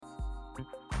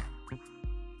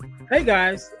Hey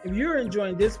guys, if you're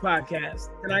enjoying this podcast,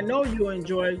 then I know you'll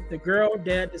enjoy the Girl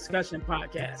Dad Discussion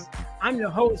podcast. I'm your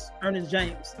host, Ernest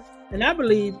James, and I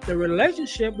believe the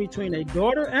relationship between a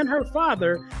daughter and her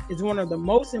father is one of the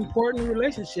most important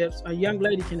relationships a young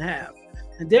lady can have.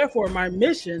 And therefore, my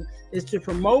mission is to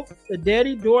promote the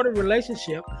daddy-daughter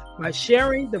relationship by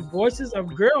sharing the voices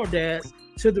of girl dads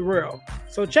to the world.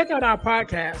 So check out our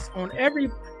podcast on every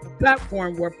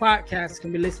platform where podcasts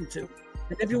can be listened to.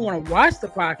 And if you want to watch the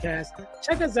podcast,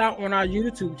 check us out on our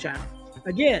YouTube channel.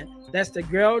 Again, that's the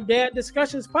Girl Dad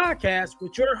Discussions podcast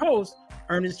with your host,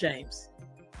 Ernest James.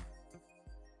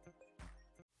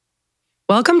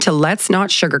 Welcome to Let's Not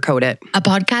Sugarcoat It, a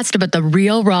podcast about the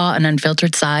real, raw, and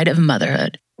unfiltered side of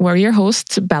motherhood. We're your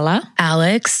hosts, Bella,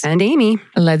 Alex, and Aimee.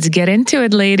 Let's get into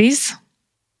it, ladies.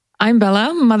 I'm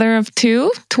Bella, mother of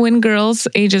two, twin girls,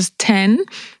 ages 10,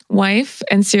 wife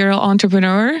and serial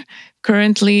entrepreneur,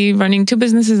 currently running two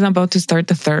businesses and about to start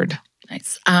the third.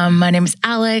 Nice. My name is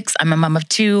Alex. I'm a mom of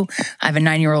two. I have a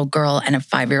 9-year-old girl and a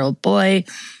 5-year-old boy,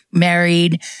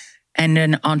 married, and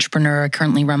an entrepreneur. I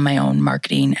currently run my own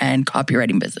marketing and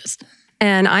copywriting business.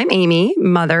 And I'm Aimee,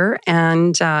 mother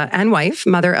and wife,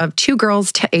 mother of two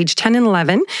girls age 10 and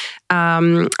 11.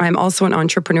 I'm also an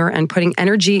entrepreneur and putting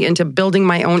energy into building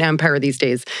my own empire these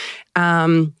days.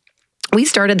 We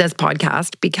started this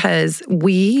podcast because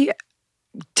we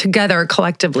together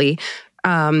collectively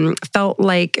felt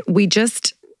like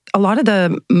a lot of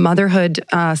the motherhood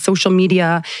social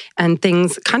media and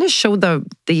things kind of show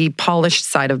the polished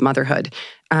side of motherhood.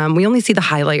 We only see the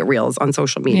highlight reels on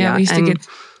social media. Yeah, we used to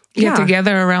get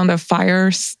together around a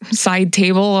fireside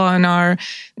table on our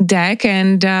deck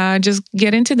and just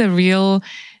get into the real,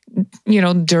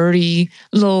 dirty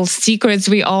little secrets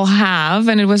we all have.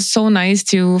 And it was so nice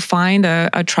to find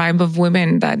a tribe of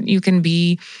women that you can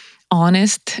be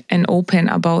honest and open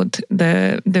about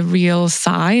the real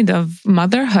side of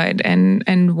motherhood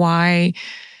and why,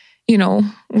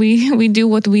 we do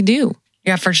what we do.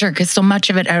 Yeah, for sure. Because so much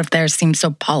of it out there seems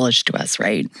so polished to us,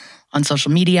 right? On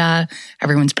social media,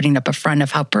 everyone's putting up a front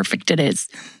of how perfect it is.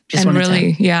 It's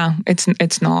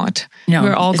not. No,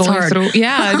 we're all going hard. through.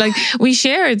 Yeah, like we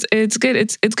share. It's good.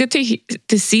 It's good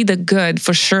to see the good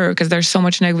for sure, because there's so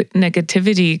much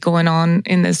negativity going on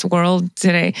in this world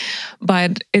today.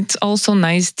 But it's also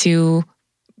nice to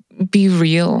be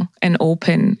real and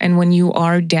open. And when you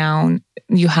are down,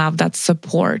 you have that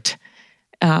support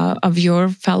of your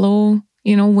fellow,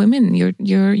 women,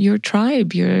 your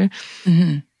tribe, your.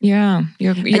 Mm-hmm. Yeah,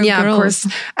 your and girls. Of course,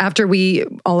 after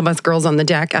all of us girls on the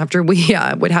deck, after we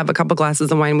would have a couple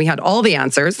glasses of wine, we had all the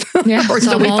answers. Yeah,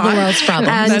 solve all the world's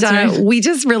problems. And we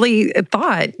just really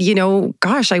thought,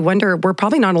 gosh, I wonder, we're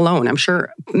probably not alone. I'm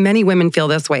sure many women feel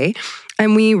this way.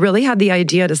 And we really had the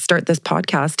idea to start this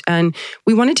podcast, and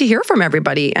we wanted to hear from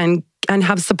everybody and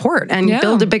have support and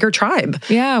build a bigger tribe.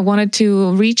 Yeah, I wanted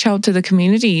to reach out to the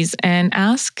communities and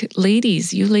ask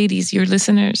your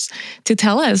listeners, to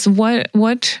tell us what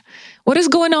is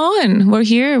going on. We're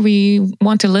here. We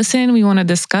want to listen. We want to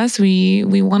discuss. We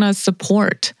want to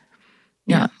support.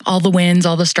 Yeah, all the wins,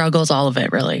 all the struggles, all of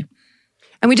it, really.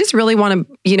 And we just really want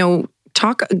to,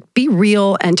 be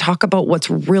real and talk about what's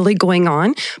really going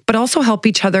on, but also help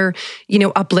each other,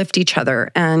 uplift each other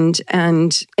and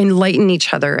enlighten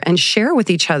each other and share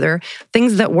with each other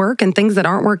things that work and things that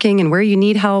aren't working and where you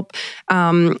need help.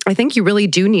 I think you really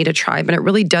do need a tribe, and it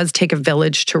really does take a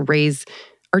village to raise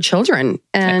our children.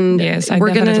 And yes, I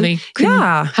definitely couldn't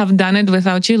have done it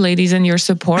without you ladies and your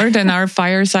support and our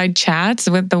fireside chats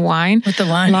with the wine.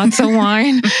 Lots of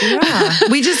wine. Yeah.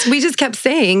 We just kept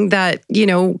saying that,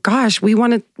 gosh, we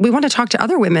want to talk to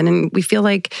other women, and we feel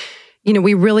like,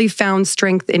 we really found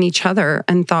strength in each other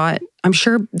and thought, I'm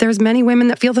sure there's many women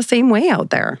that feel the same way out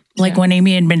there. Like when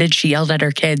Aimee admitted she yelled at her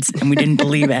kids and we didn't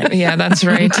believe it. Yeah, that's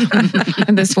right.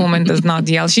 And this woman does not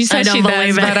yell. She says she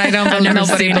does, but I don't believe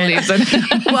nobody believes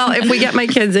it. Well, if we get my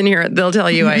kids in here, they'll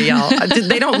tell you I yell.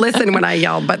 They don't listen when I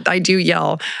yell, but I do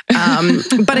yell.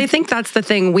 But I think that's the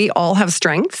thing. We all have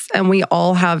strengths and we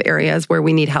all have areas where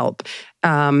we need help.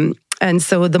 And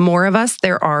so the more of us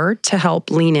there are to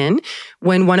help lean in,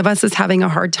 when one of us is having a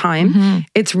hard time,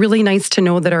 it's really nice to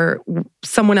know that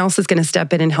someone else is going to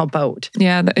step in and help out.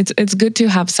 Yeah, it's good to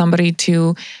have somebody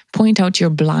to point out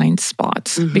your blind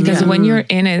spots, because when you're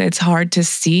in it, it's hard to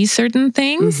see certain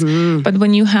things. But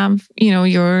when you have,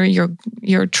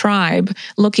 your tribe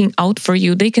looking out for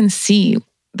you, they can see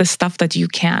the stuff that you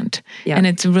can't. Yeah. And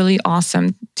it's really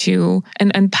awesome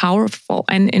and powerful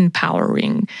and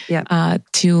empowering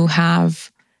to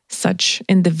have such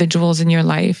individuals in your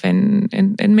life,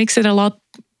 and makes it a lot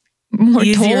more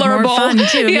easier, tolerable. More fun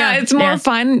too. It's more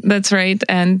fun. That's right.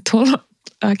 And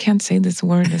I can't say this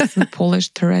word. It's the Polish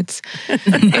Tourette's.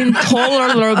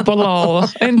 Intolerable.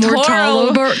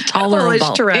 Polish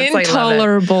Tourette's.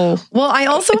 Intolerable. Well, I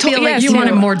also feel like you want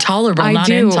it more tolerable, not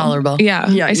intolerable. Yeah.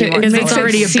 It's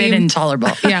already a bit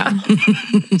intolerable. Yeah.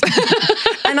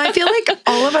 And I feel like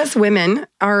all of us women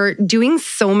are doing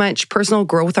so much personal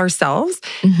growth ourselves.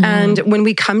 And when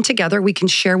we come together, we can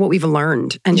share what we've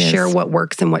learned and share what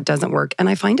works and what doesn't work. And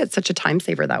I find it such a time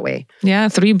saver that way. Yeah,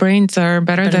 3 brains are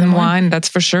better than one, that's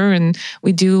for sure. And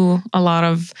we do a lot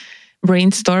of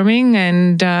brainstorming,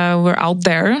 and we're out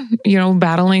there,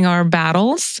 battling our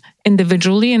battles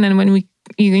individually. And then when we,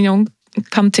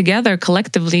 come together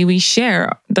collectively, we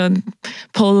share the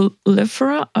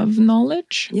plethora of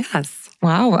knowledge. Yes.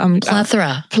 Wow.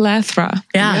 Plethora. Plethora.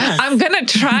 Yeah. Yes. I'm going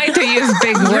to try to use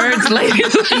big words,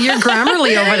 ladies. You're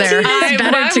Grammarly over there.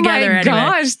 Better together anyway.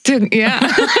 Gosh. Yeah.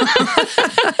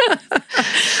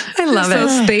 I love it. So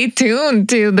stay tuned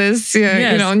to this,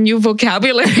 new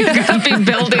vocabulary we're going to be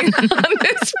building on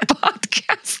this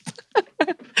podcast.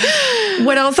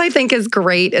 What else I think is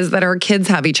great is that our kids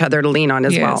have each other to lean on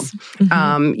as well.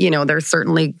 They're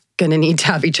certainly going to need to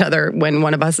have each other when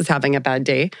one of us is having a bad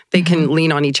day. They can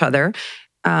lean on each other.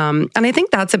 And I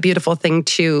think that's a beautiful thing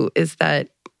too, is that,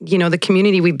 the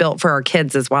community we built for our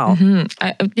kids as well.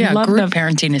 I love group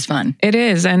parenting is fun. It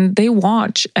is. And they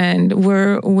watch, and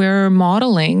we're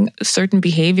modeling certain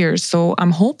behaviors. So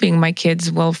I'm hoping my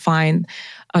kids will find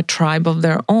a tribe of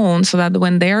their own, so that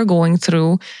when they're going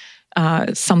through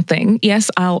something,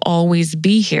 yes, I'll always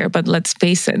be here, but let's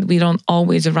face it, we don't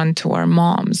always run to our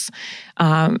moms,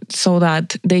 so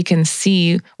that they can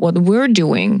see what we're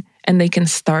doing and they can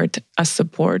start a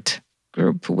support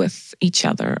group with each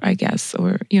other, I guess,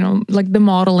 or, like the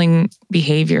modeling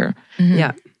behavior.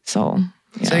 Yeah. So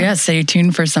stay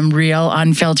tuned for some real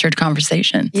unfiltered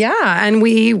conversation. Yeah. And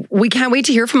we can't wait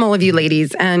to hear from all of you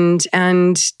ladies and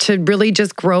to really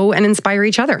just grow and inspire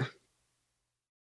each other.